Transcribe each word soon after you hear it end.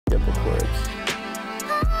triple clips.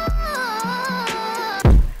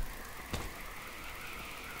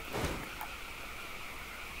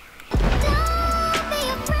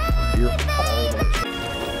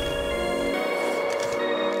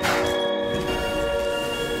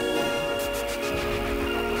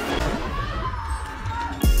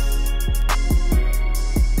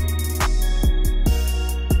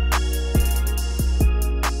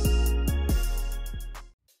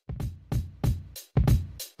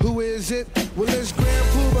 Who is it? Well, it's Grand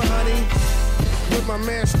Pooba, honey, with my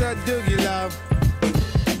man Stud Doogie Love.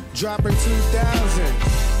 Dropping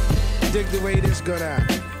 2,000. Dig the way this go down.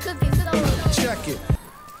 Check it.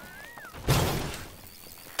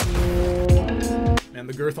 Man,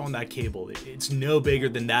 the girth on that cable, it's no bigger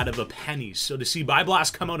than that of a penny. So to see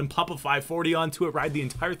Byblast come out and pump a 540 onto it, ride the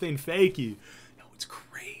entire thing fakey, no, it's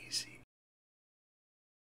crazy.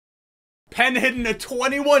 Pen hitting a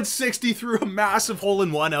 2160 through a massive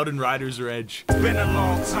hole-in-one out in Rider's Edge. It's been a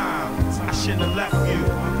long time. I shouldn't have left you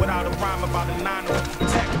without a rhyme about a 9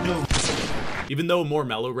 tech dude. Even though a more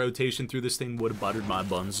mellow rotation through this thing would have buttered my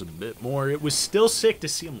buns a bit more, it was still sick to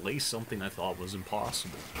see him lace something I thought was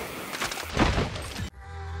impossible.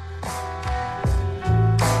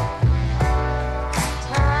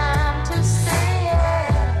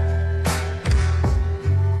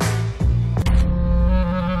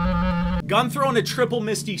 Gun throwing a triple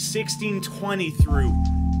misty 1620 through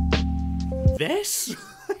this?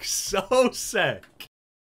 So sick.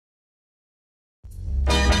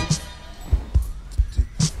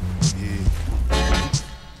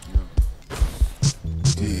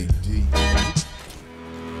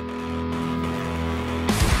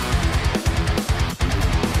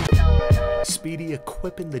 Speedy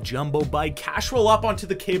equipping the jumbo bike, cash roll up onto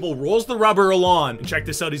the cable, rolls the rubber along. And check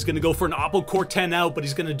this out, he's gonna go for an Oppo Core 10 out, but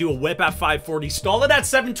he's gonna do a whip at 540, stall it at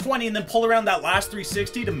 720, and then pull around that last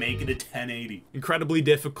 360 to make it a 1080. Incredibly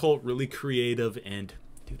difficult, really creative, and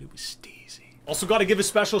dude, it was steezy. Also gotta give a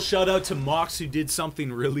special shout out to Mox, who did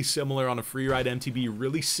something really similar on a freeride MTB,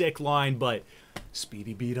 really sick line, but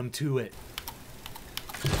Speedy beat him to it.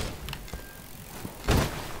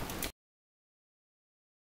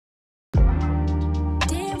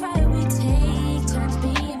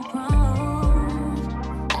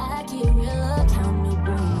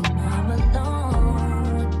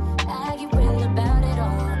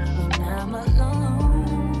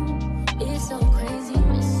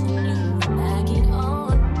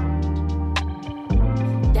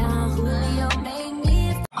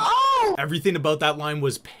 Everything about that line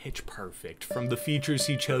was pitch perfect, from the features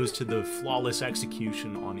he chose to the flawless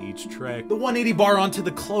execution on each trick. The 180 bar onto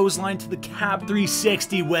the clothesline to the cab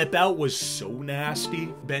 360 whip out was so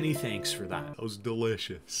nasty. Benny, thanks for that. That was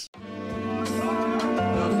delicious.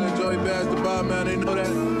 Joey Bass, the bar man, they know that.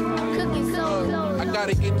 I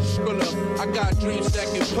gotta get the skull up. I got dreams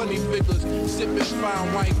stacking plenty figures. Sipping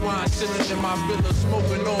fine white wine, chilling in my villa.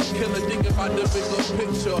 Smoking on killer, thinking about the bigger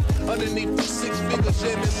picture. Underneath the 6 figures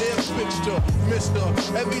in the air fixture. Mister,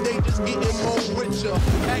 every day just getting more richer.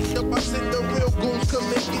 Act up, I send the real goons come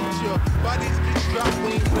and get you. Bodies get dropped,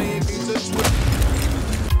 we ain't playing games of Twitter.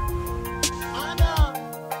 I know.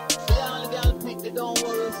 They only gotta pick, they don't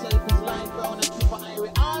worry yourself. It's lying down and keep an eye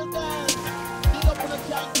with all guys. Keep up on the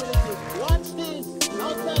tranquility. Watch this.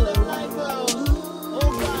 Don't tell them like girl. Oh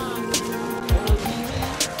God.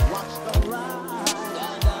 Watch the ride.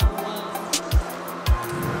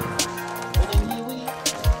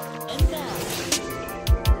 And now.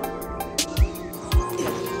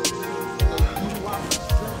 You are a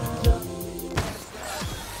stranger.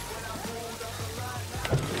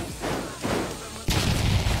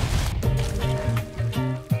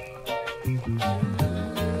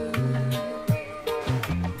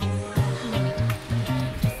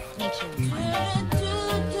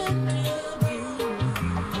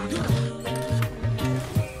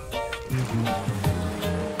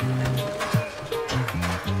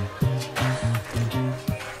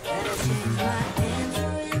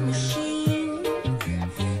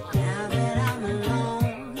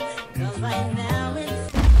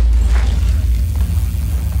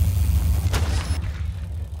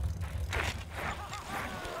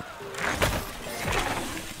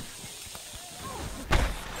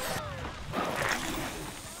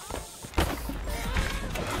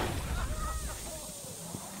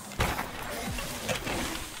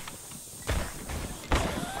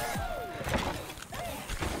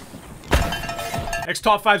 Next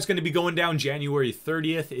top 5 is going to be going down January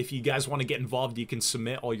 30th. If you guys want to get involved, you can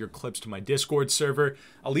submit all your clips to my Discord server.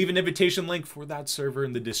 I'll leave an invitation link for that server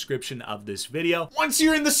in the description of this video. Once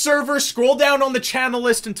you're in the server, scroll down on the channel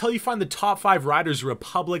list until you find the top 5 Riders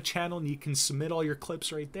Republic channel, and you can submit all your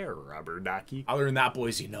clips right there, Rubber Ducky. Other than that,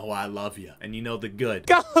 boys, you know I love you, and you know the good.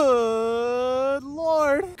 Good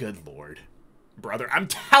Lord. Good Lord. Brother, I'm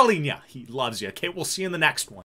telling ya, he loves you. Okay, we'll see you in the next one.